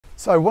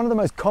So one of the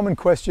most common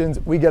questions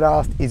we get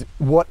asked is,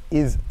 what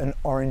is an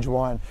orange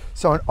wine?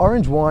 So an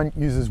orange wine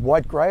uses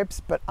white grapes,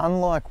 but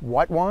unlike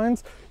white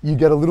wines, you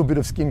get a little bit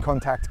of skin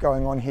contact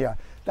going on here.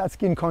 That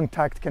skin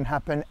contact can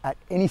happen at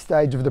any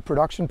stage of the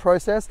production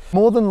process.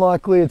 More than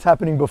likely it's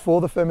happening before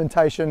the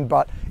fermentation,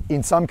 but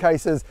in some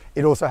cases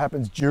it also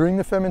happens during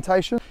the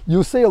fermentation.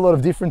 You'll see a lot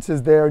of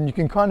differences there, and you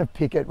can kind of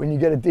pick it. When you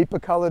get a deeper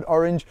colored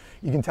orange,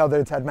 you can tell that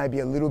it's had maybe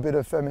a little bit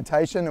of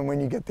fermentation, and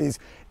when you get these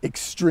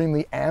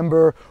extremely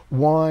amber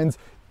wines,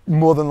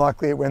 more than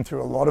likely it went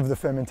through a lot of the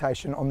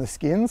fermentation on the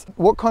skins.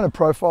 What kind of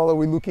profile are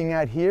we looking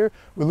at here?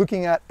 We're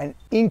looking at an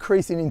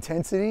increase in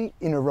intensity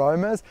in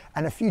aromas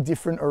and a few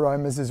different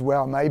aromas as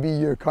well. Maybe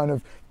you're kind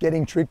of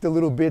getting tricked a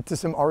little bit to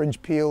some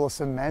orange peel or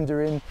some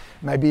mandarin,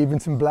 maybe even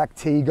some black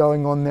tea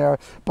going on there,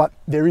 but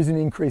there is an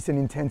increase in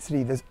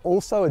intensity. There's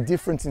also a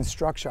difference in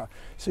structure.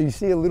 So you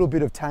see a little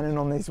bit of tannin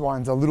on these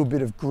wines, a little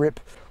bit of grip.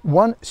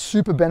 One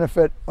super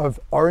benefit of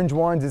orange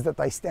wines is that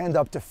they stand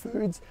up to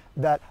foods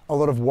that a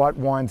lot of white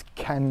wines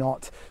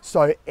cannot.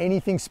 So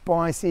anything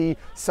spicy,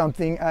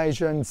 something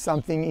Asian,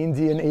 something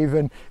Indian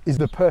even, is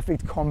the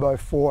perfect combo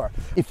for.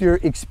 If you're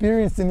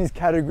experienced in this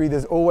category,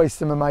 there's always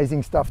some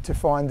amazing stuff to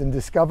find and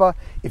discover.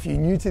 If you're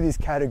new to this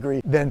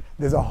category, then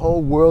there's a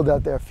whole world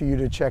out there for you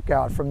to check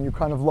out, from your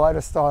kind of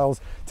lighter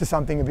styles to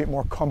something a bit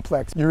more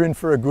complex. You're in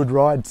for a good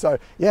ride. So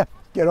yeah,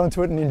 get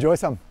onto it and enjoy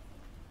some.